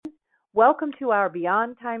Welcome to our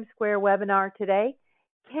Beyond Times Square webinar today.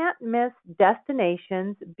 Can't miss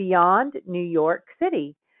Destinations Beyond New York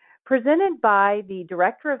City, presented by the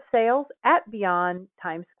Director of Sales at Beyond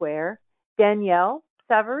Times Square, Danielle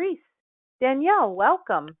Savarese. Danielle,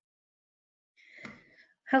 welcome.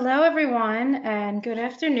 Hello, everyone, and good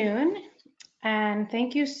afternoon. And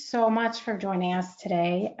thank you so much for joining us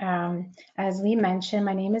today. As Lee mentioned,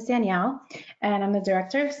 my name is Danielle, and I'm the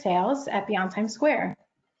Director of Sales at Beyond Times Square.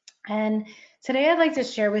 And today I'd like to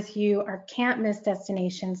share with you our can't miss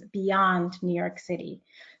destinations beyond New York City.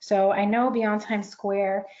 So I know Beyond Times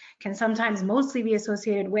Square can sometimes mostly be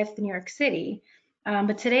associated with New York City,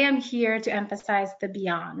 but today I'm here to emphasize the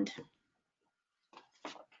beyond.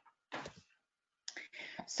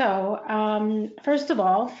 So first of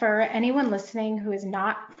all, for anyone listening who is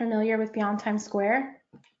not familiar with Beyond Times Square,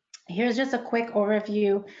 here's just a quick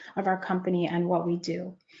overview of our company and what we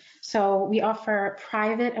do. So we offer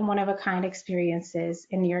private and one-of-a-kind experiences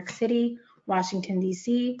in New York City, Washington,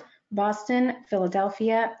 D.C., Boston,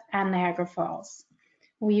 Philadelphia, and Niagara Falls.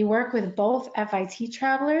 We work with both FIT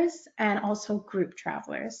travelers and also group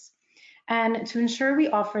travelers. And to ensure we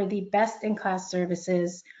offer the best-in-class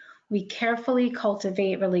services, we carefully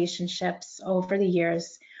cultivate relationships over the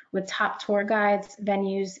years with top tour guides,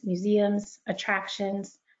 venues, museums,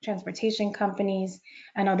 attractions, transportation companies,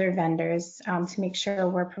 and other vendors to make sure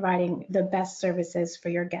we're providing the best services for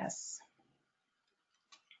your guests.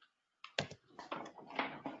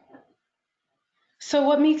 So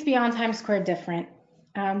what makes Beyond Times Square different?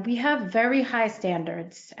 We have very high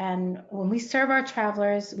standards, and when we serve our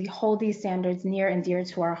travelers, we hold these standards near and dear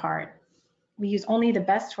to our heart. We use only the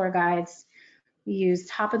best tour guides, we use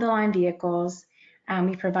top-of-the-line vehicles, and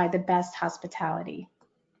we provide the best hospitality.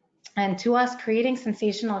 And to us, creating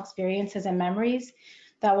sensational experiences and memories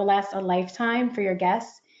that will last a lifetime for your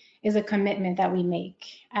guests is a commitment that we make.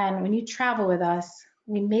 And when you travel with us,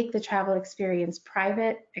 we make the travel experience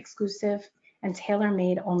private, exclusive, and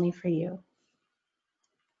tailor-made only for you.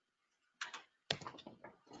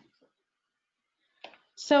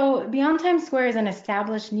 So Beyond Times Square is an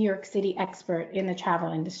established New York City expert in the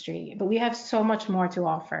travel industry, but we have so much more to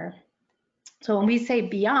offer. So when we say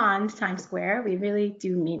beyond Times Square, we really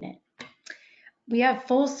do mean it. We have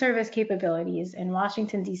full service capabilities in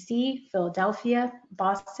Washington, D.C., Philadelphia,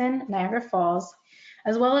 Boston, Niagara Falls,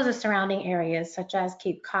 as well as the surrounding areas such as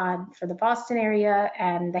Cape Cod for the Boston area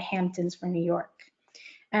and the Hamptons for New York.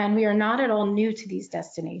 And we are not at all new to these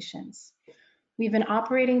destinations. We've been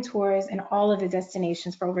operating tours in all of the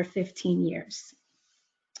destinations for over 15 years.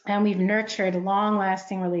 And we've nurtured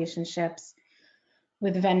long-lasting relationships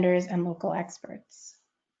with vendors and local experts.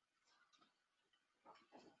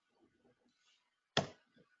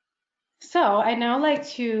 So I'd now like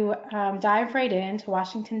to dive right into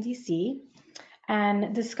Washington, D.C.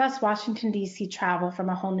 and discuss Washington, D.C. travel from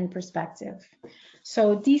a whole new perspective.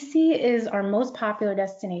 So D.C. is our most popular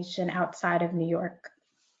destination outside of New York.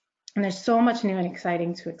 And there's so much new and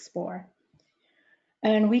exciting to explore.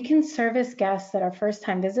 And we can service guests that are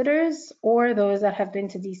first-time visitors or those that have been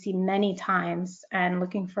to DC many times and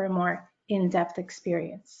looking for a more in-depth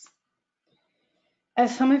experience.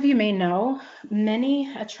 As some of you may know,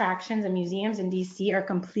 many attractions and museums in DC are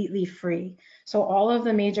completely free. So all of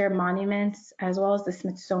the major monuments, as well as the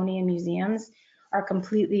Smithsonian museums, are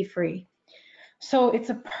completely free. So it's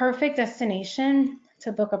a perfect destination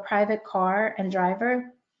to book a private car and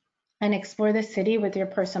driver and explore the city with your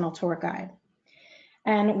personal tour guide.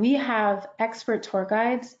 And we have expert tour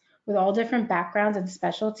guides with all different backgrounds and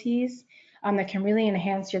specialties that can really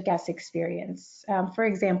enhance your guest experience. For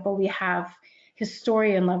example, we have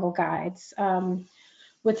historian level guides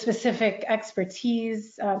with specific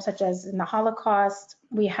expertise, such as in the Holocaust.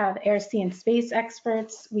 We have air, sea, and space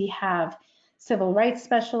experts. We have civil rights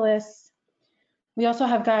specialists. We also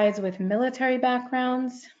have guides with military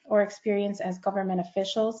backgrounds or experience as government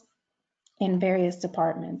officials in various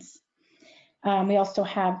departments. We also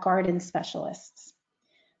have garden specialists.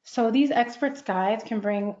 So these experts guides can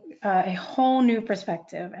bring a whole new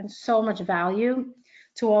perspective and so much value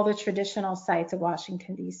to all the traditional sites of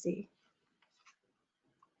Washington, D.C.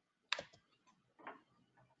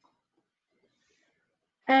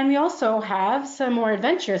 And we also have some more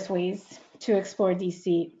adventurous ways to explore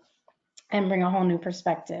D.C. and bring a whole new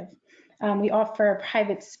perspective. We offer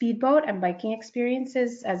private speedboat and biking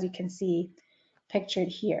experiences, as you can see pictured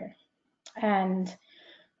here. And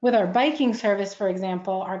with our biking service, for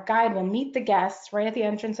example, our guide will meet the guests right at the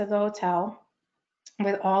entrance of the hotel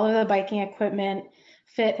with all of the biking equipment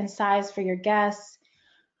fit and size for your guests.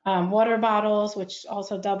 water bottles, which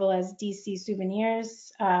also double as DC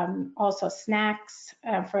souvenirs, also snacks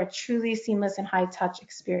for a truly seamless and high touch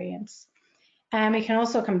experience. And we can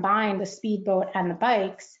also combine the speedboat and the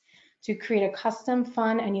bikes to create a custom,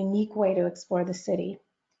 fun, and unique way to explore the city.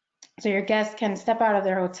 So your guests can step out of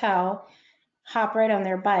their hotel, hop right on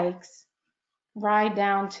their bikes, ride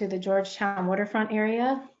down to the Georgetown waterfront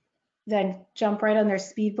area, then jump right on their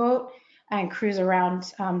speedboat and cruise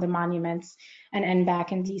around the monuments and end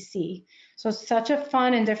back in DC. So such a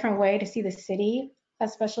fun and different way to see the city,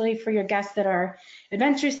 especially for your guests that are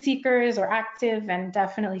adventure seekers or active, and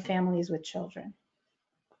definitely families with children.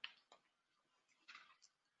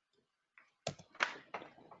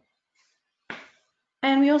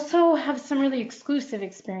 And we also have some really exclusive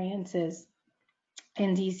experiences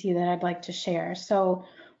in DC that I'd like to share. So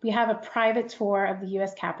we have a private tour of the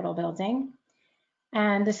US Capitol building.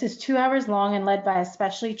 And this is 2 hours long and led by a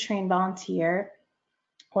specially trained volunteer,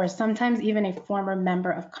 or sometimes even a former member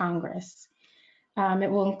of Congress. It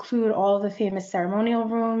will include all of the famous ceremonial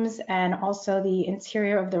rooms and also the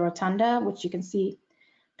interior of the rotunda, which you can see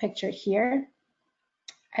pictured here.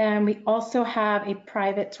 And we also have a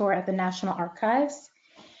private tour at the National Archives.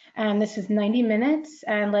 And this is 90 minutes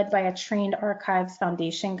and led by a trained Archives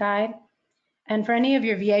Foundation guide. And for any of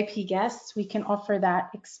your VIP guests, we can offer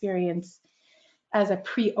that experience as a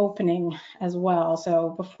pre-opening as well. So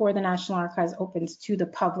before the National Archives opens to the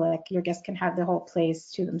public, your guests can have the whole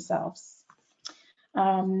place to themselves.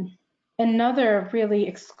 Another really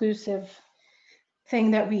exclusive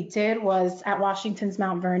thing that we did was at Washington's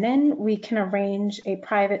Mount Vernon, we can arrange a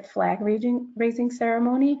private flag raising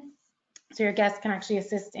ceremony. So your guests can actually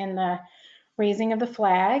assist in the raising of the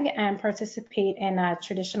flag and participate in a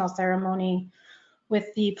traditional ceremony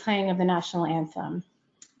with the playing of the national anthem.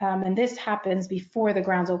 And this happens before the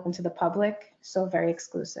grounds open to the public, so very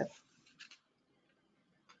exclusive.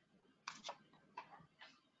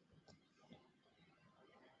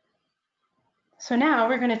 So now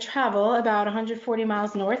we're going to travel about 140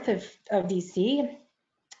 miles north of DC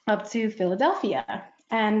up to Philadelphia.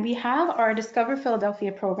 And we have our Discover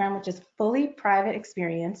Philadelphia program, which is fully private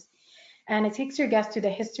experience. And it takes your guests through the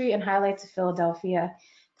history and highlights of Philadelphia,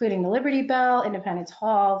 including the Liberty Bell, Independence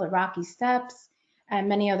Hall, the Rocky Steps, and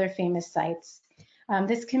many other famous sites.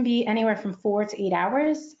 This can be anywhere from 4 to 8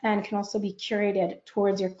 hours and can also be curated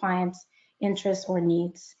towards your client's interests or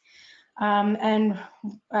needs.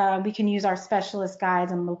 We can use our specialist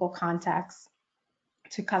guides and local contacts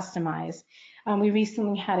to customize. We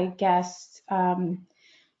recently had a guest,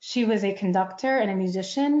 she was a conductor and a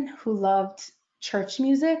musician who loved church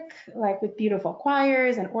music, like with beautiful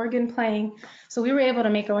choirs and organ playing. So we were able to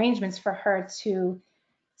make arrangements for her to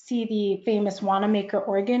see the famous Wanamaker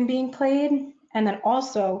organ being played, and then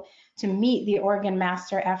also to meet the organ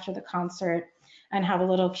master after the concert and have a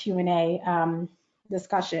little Q&A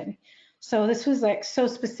discussion. So this was like so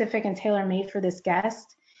specific and tailor-made for this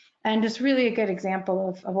guest, and just really a good example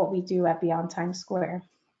of what we do at Beyond Times Square.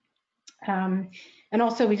 And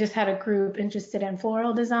also we just had a group interested in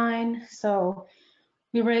floral design. So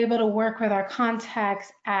we were able to work with our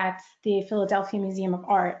contacts at the Philadelphia Museum of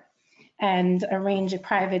Art and arrange a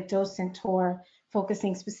private docent tour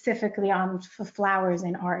focusing specifically on flowers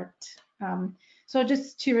and art. So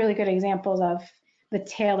just 2 really good examples of the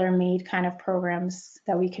tailor-made kind of programs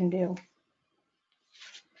that we can do.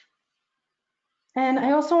 And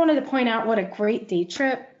I also wanted to point out what a great day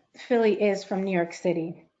trip Philly is from New York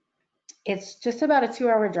City. It's just about a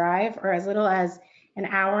 2-hour drive, or as little as an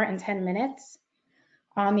hour and 10 minutes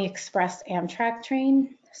on the Express Amtrak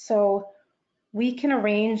train. So we can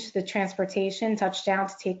arrange the transportation touchdown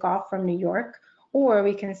to take off from New York, or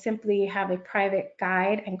we can simply have a private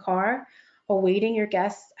guide and car awaiting your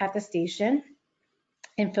guests at the station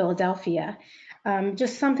in Philadelphia.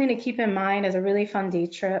 Just something to keep in mind as a really fun day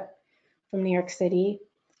trip from New York City,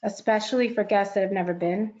 especially for guests that have never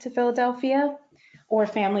been to Philadelphia or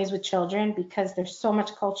families with children, because there's so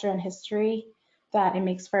much culture and history that it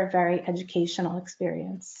makes for a very educational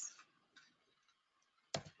experience.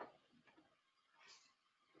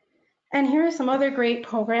 And here are some other great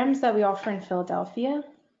programs that we offer in Philadelphia.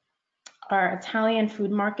 Our Italian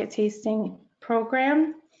food market tasting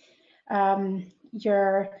program.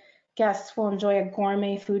 Your guests will enjoy a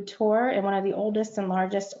gourmet food tour in one of the oldest and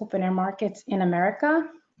largest open-air markets in America.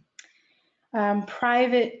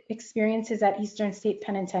 Private experiences at Eastern State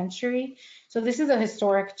Penitentiary. So this is a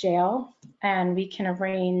historic jail, and we can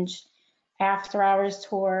arrange after-hours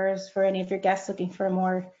tours for any of your guests looking for a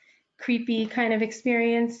more creepy kind of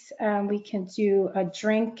experience. We can do a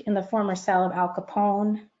drink in the former cell of Al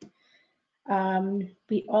Capone.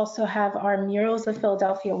 We also have our Murals of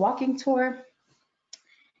Philadelphia walking tour.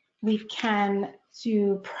 We can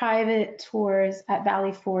do private tours at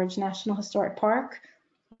Valley Forge National Historic Park,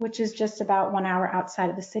 which is just about 1 hour outside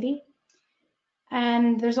of the city.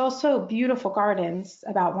 And there's also beautiful gardens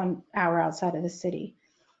about 1 hour outside of the city,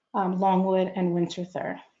 Longwood and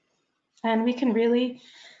Winterthur. And we can really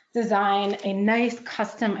design a nice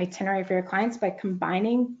custom itinerary for your clients by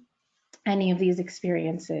combining any of these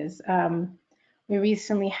experiences. We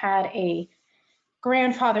recently had a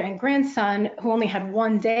grandfather and grandson who only had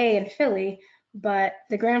 1 day in Philly, but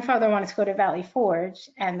the grandfather wanted to go to Valley Forge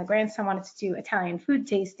and the grandson wanted to do Italian food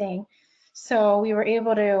tasting. So we were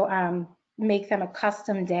able to make them a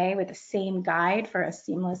custom day with the same guide for a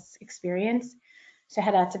seamless experience. So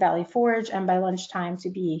head out to Valley Forge and by lunchtime to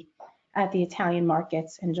be at the Italian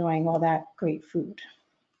markets enjoying all that great food.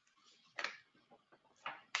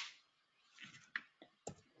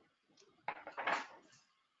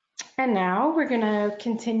 And now we're gonna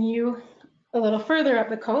continue a little further up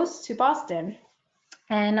the coast to Boston.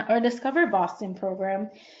 And our Discover Boston program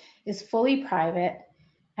is fully private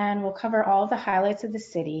and will cover all the highlights of the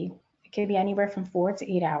city. It can be anywhere from 4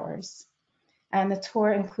 to 8 hours. And the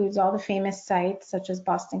tour includes all the famous sites such as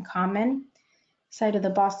Boston Common, site of the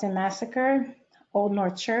Boston Massacre, Old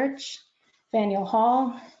North Church, Faneuil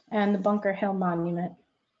Hall, and the Bunker Hill Monument.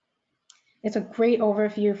 It's a great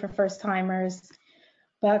overview for first-timers,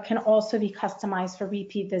 but can also be customized for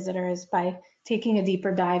repeat visitors by taking a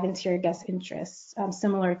deeper dive into your guest interests,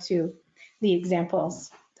 similar to the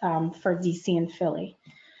examples for DC and Philly.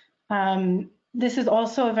 This is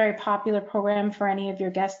also a very popular program for any of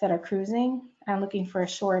your guests that are cruising and looking for a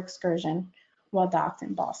shore excursion while docked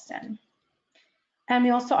in Boston. And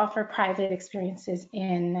we also offer private experiences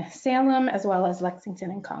in Salem as well as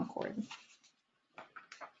Lexington and Concord.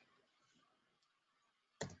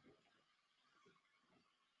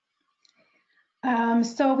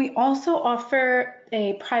 So we also offer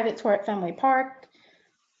a private tour at Fenway Park.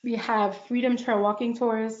 We have Freedom Trail walking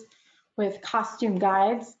tours with costume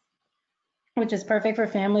guides, which is perfect for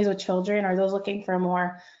families with children or those looking for a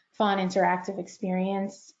more fun, interactive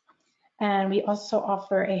experience. And we also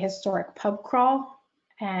offer a historic pub crawl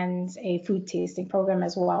and a food tasting program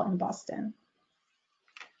as well in Boston.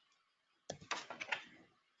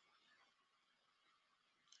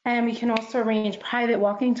 And we can also arrange private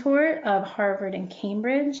walking tour of Harvard and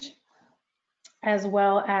Cambridge, as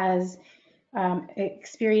well as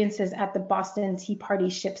experiences at the Boston Tea Party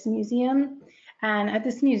Ships Museum. And at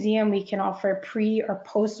this museum, we can offer pre or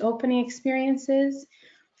post-opening experiences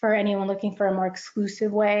for anyone looking for a more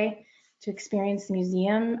exclusive way to experience the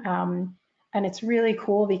museum. And it's really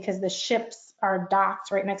cool because the ships are docked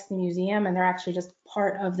right next to the museum and they're actually just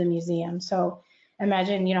part of the museum. So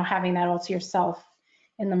imagine, having that all to yourself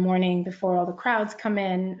in the morning before all the crowds come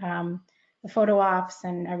in, the photo ops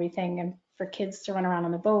and everything, and for kids to run around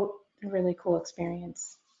on the boat, a really cool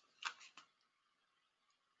experience.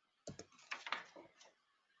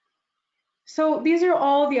 So these are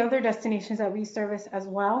all the other destinations that we service as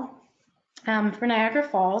well. For Niagara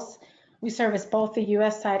Falls, we service both the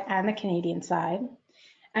US side and the Canadian side.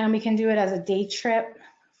 And we can do it as a day trip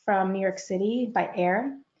from New York City by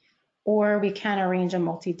air, or we can arrange a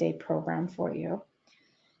multi-day program for you.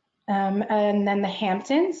 And then the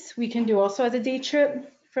Hamptons, we can do also as a day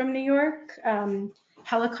trip from New York.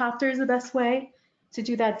 Helicopter is the best way to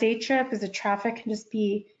do that day trip because the traffic can just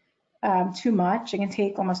be too much. It can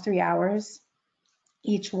take almost 3 hours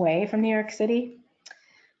each way from New York City.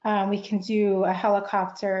 We can do a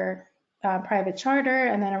helicopter private charter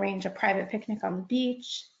and then arrange a private picnic on the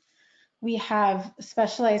beach. We have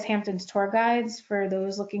specialized Hamptons tour guides for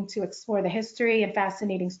those looking to explore the history and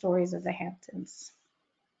fascinating stories of the Hamptons.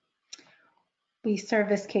 We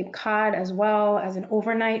service Cape Cod as well as an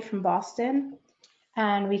overnight from Boston.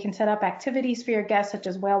 And we can set up activities for your guests such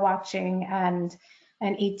as whale watching and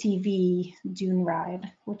an ATV dune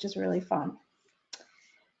ride, which is really fun.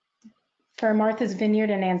 For Martha's Vineyard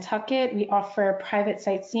in Nantucket, we offer private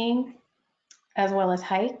sightseeing as well as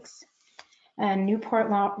hikes. And Newport,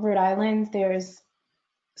 Rhode Island, there's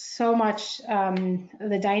so much,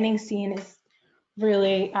 the dining scene is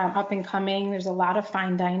really up and coming. There's a lot of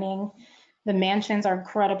fine dining. The mansions are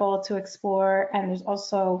incredible to explore, and there's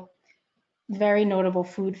also very notable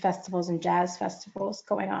food festivals and jazz festivals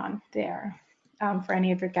going on there for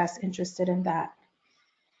any of your guests interested in that.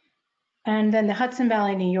 And then the Hudson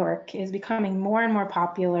Valley, New York is becoming more and more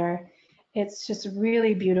popular. It's just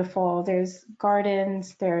really beautiful. There's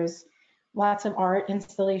gardens, there's lots of art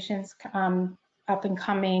installations up and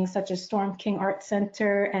coming, such as Storm King Art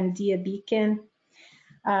Center and Dia Beacon.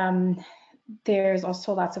 There's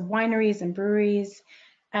also lots of wineries and breweries,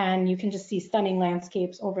 and you can just see stunning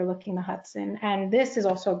landscapes overlooking the Hudson. And this is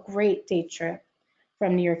also a great day trip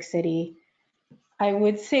from New York City. I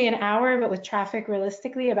would say an hour, but with traffic,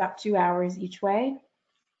 realistically, about 2 hours each way.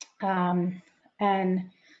 And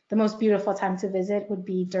the most beautiful time to visit would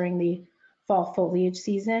be during the fall foliage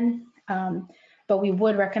season. But we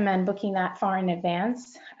would recommend booking that far in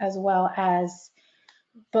advance, as well as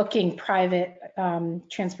booking private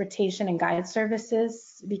transportation and guide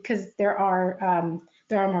services, because there are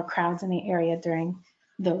more crowds in the area during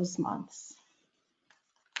those months.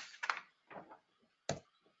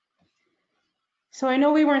 So I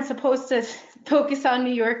know we weren't supposed to focus on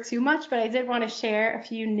New York too much, but I did want to share a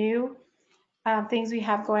few new things we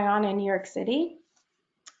have going on in New York City.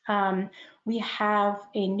 We have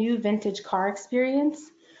a new vintage car experience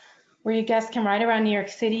where you guests can ride around New York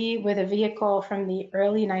City with a vehicle from the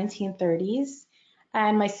early 1930s.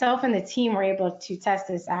 And myself and the team were able to test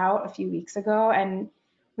this out a few weeks ago, and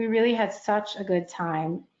we really had such a good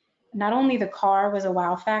time. Not only the car was a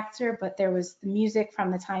wow factor, but there was the music from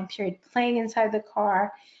the time period playing inside the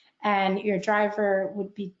car, and your driver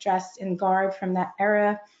would be dressed in garb from that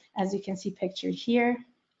era, as you can see pictured here.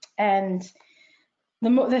 And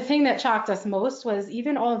the thing that shocked us most was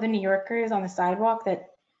even all of the New Yorkers on the sidewalk that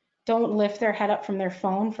don't lift their head up from their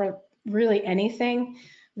phone for really anything.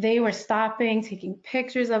 They were stopping, taking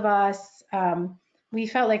pictures of us. We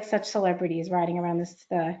felt like such celebrities riding around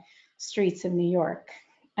the streets of New York.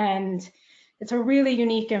 And it's a really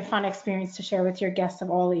unique and fun experience to share with your guests of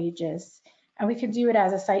all ages. And we could do it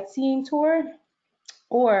as a sightseeing tour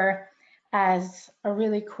or as a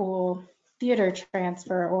really cool theater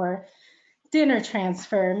transfer or dinner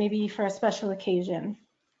transfer, maybe for a special occasion.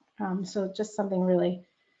 So just something really,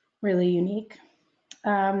 really unique.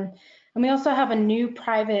 And we also have a new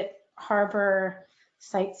private harbor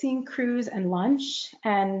sightseeing cruise and lunch.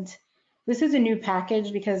 And this is a new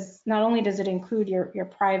package because not only does it include your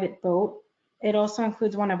private boat, it also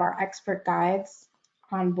includes one of our expert guides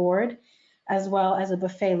on board, as well as a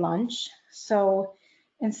buffet lunch. So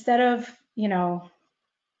instead of,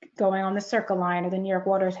 going on the Circle Line or the New York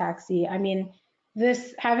Water Taxi, I mean,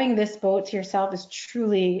 having this boat to yourself is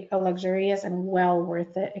truly a luxurious and well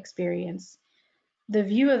worth it experience. The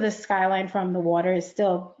view of the skyline from the water is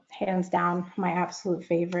still hands down my absolute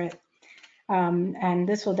favorite. And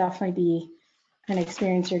this will definitely be an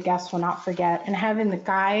experience your guests will not forget. And having the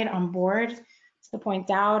guide on board to point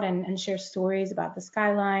out and share stories about the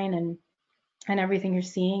skyline and everything you're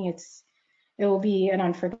seeing, it will be an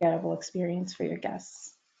unforgettable experience for your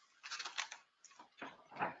guests.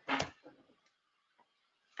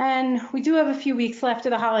 And we do have a few weeks left of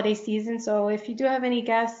the holiday season, so if you do have any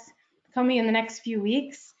guests coming in the next few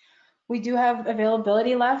weeks, we do have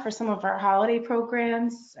availability left for some of our holiday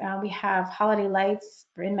programs. We have holiday lights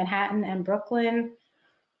in Manhattan and Brooklyn.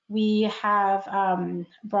 We have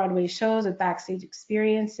Broadway shows with backstage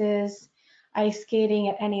experiences, ice skating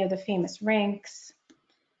at any of the famous rinks.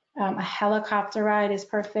 A helicopter ride is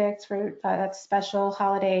perfect for that special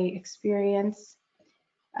holiday experience.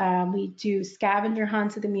 We do scavenger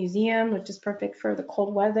hunts at the museum, which is perfect for the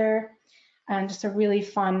cold weather, and just a really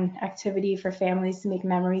fun activity for families to make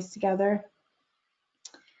memories together.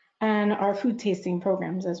 And our food tasting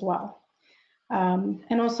programs as well.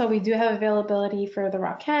 And also we do have availability for the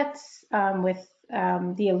Rockettes with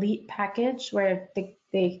the Elite package, where the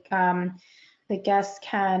guests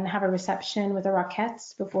can have a reception with the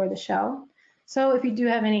Rockettes before the show. So if you do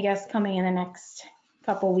have any guests coming in the next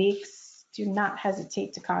couple weeks, do not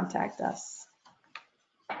hesitate to contact us.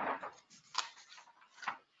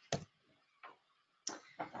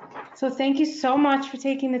 So thank you so much for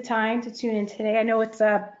taking the time to tune in today. I know it's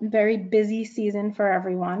a very busy season for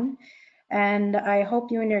everyone, and I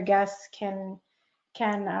hope you and your guests can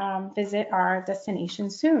visit our destination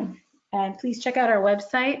soon. And please check out our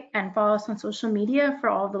website and follow us on social media for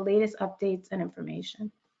all the latest updates and information.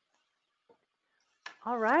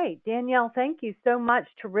 All right, Danielle, thank you so much.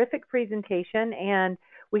 Terrific presentation. And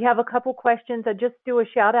we have a couple questions. I just do a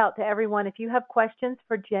shout out to everyone. If you have questions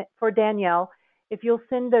for Danielle, if you'll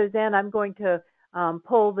send those in, I'm going to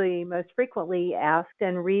pull the most frequently asked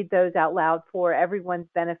and read those out loud for everyone's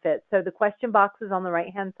benefit. So the question box is on the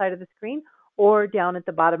right-hand side of the screen or down at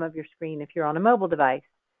the bottom of your screen if you're on a mobile device.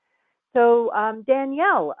 So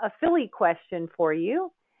Danielle, a Philly question for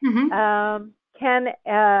you. Mm-hmm. Can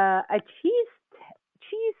a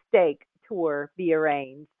cheesesteak tour be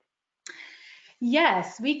arranged?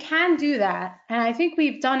 Yes, we can do that. And I think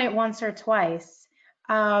we've done it once or twice.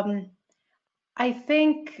 I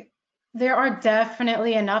think There are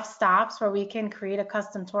definitely enough stops where we can create a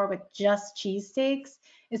custom tour with just cheesesteaks.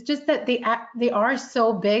 It's just that they are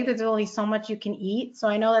so big that there's only so much you can eat. So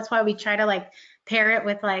I know that's why we try to like pair it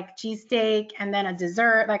with like cheesesteak and then a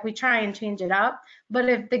dessert. Like we try and change it up. But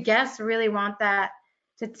if the guests really want that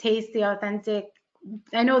to taste the authentic,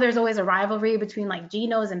 I know there's always a rivalry between like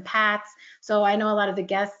Geno's and Pat's. So I know a lot of the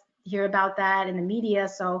guests hear about that in the media.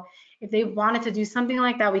 So if they wanted to do something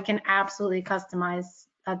like that, we can absolutely customize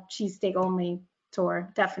a cheesesteak only tour,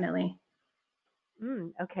 definitely.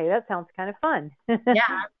 Okay, that sounds kind of fun. Yeah,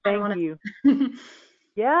 I Thank want you. to.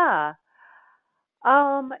 Yeah.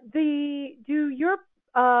 Do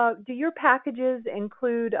your packages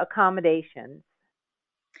include accommodations?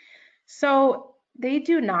 So they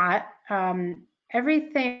do not.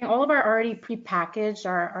 Everything, all of our already prepackaged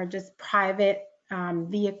are just private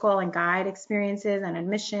vehicle and guide experiences and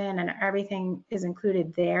admission, and everything is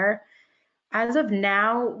included there. As of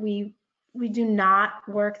now, we do not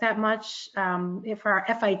work that much for our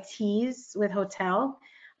FITs with hotel.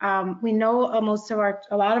 We know a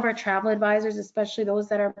lot of our travel advisors, especially those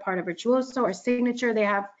that are part of Virtuoso or Signature, they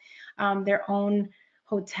have their own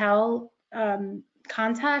hotel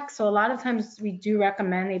contacts. So a lot of times we do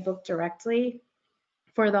recommend they book directly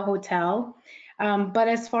for the hotel. But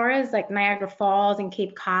as far as like Niagara Falls and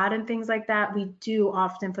Cape Cod and things like that, we do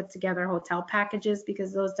often put together hotel packages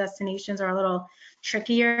because those destinations are a little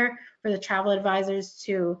trickier for the travel advisors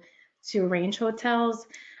to arrange hotels.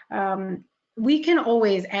 Um, we can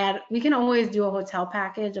always do a hotel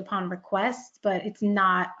package upon request, but it's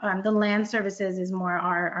not, the land services is more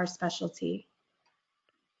our specialty.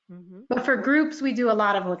 Hmm. But for groups, we do a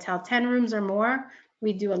lot of hotel, 10 rooms or more,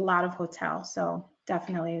 we do a lot of hotel. So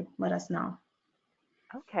definitely let us know.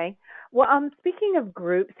 Okay. Well, speaking of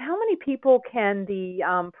groups, how many people can the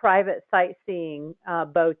private sightseeing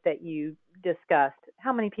boat that you discussed?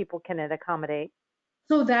 How many people can it accommodate?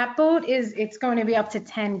 So that boat it's going to be up to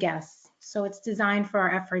 10 guests. So it's designed for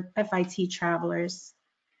our FIT travelers.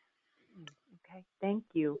 Okay, thank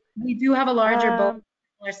you. We do have a larger boat, Um,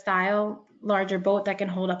 similar style, larger boat that can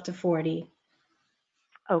hold up to 40.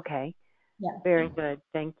 okay, Yeah. very good.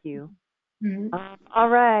 Thank you. Mhm. All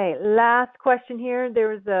right, last question here. There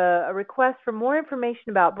was a request for more information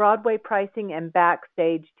about Broadway pricing and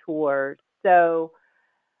backstage tours. So,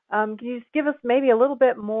 can you just give us maybe a little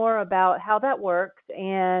bit more about how that works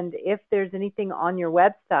and if there's anything on your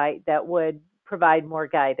website that would provide more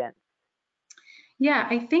guidance? Yeah,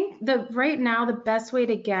 I think the right now the best way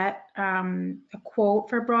to get a quote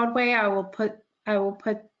for Broadway, I will put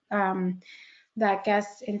that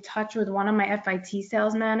guest in touch with one of my FIT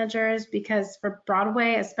sales managers because for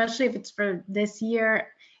Broadway, especially if it's for this year,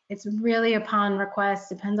 it's really upon request,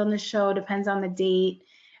 depends on the show, depends on the date.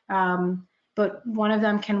 But one of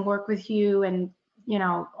them can work with you and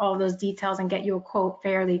all those details and get you a quote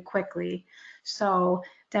fairly quickly. So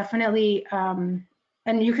definitely, and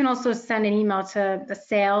you can also send an email to the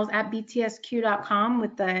sales at btsq.com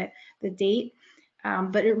with the date.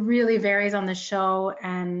 But it really varies on the show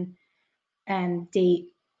and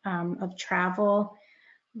date of travel.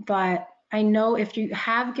 But I know if you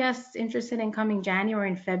have guests interested in coming January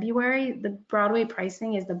and February, the Broadway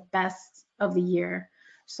pricing is the best of the year.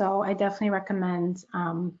 So I definitely recommend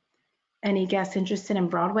any guests interested in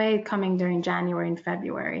Broadway coming during January and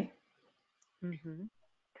February. Hmm.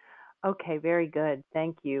 Okay, very good.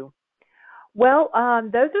 Thank you. Well,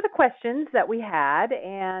 those are the questions that we had,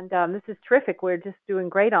 and this is terrific. We're just doing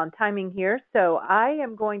great on timing here. So I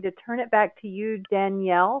am going to turn it back to you,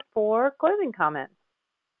 Danielle, for closing comments.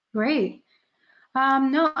 Great.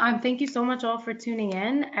 No, thank you so much all for tuning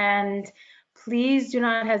in, and please do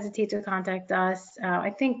not hesitate to contact us. I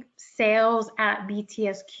think sales at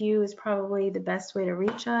BTSQ is probably the best way to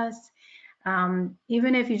reach us.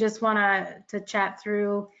 Even if you just want to chat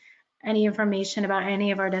through any information about any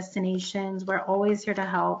of our destinations, we're always here to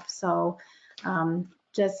help. So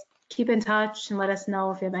just keep in touch and let us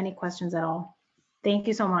know if you have any questions at all. Thank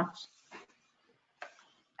you so much.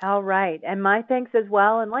 All right, and my thanks as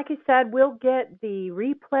well. And like I said, we'll get the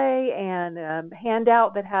replay and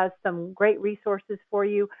handout that has some great resources for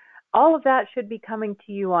you. All of that should be coming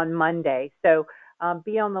to you on Monday. So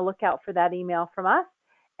be on the lookout for that email from us.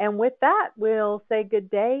 And with that, we'll say good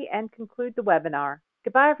day and conclude the webinar.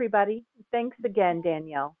 Goodbye, everybody. Thanks again,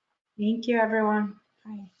 Danielle. Thank you, everyone.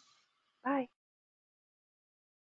 Bye. Bye.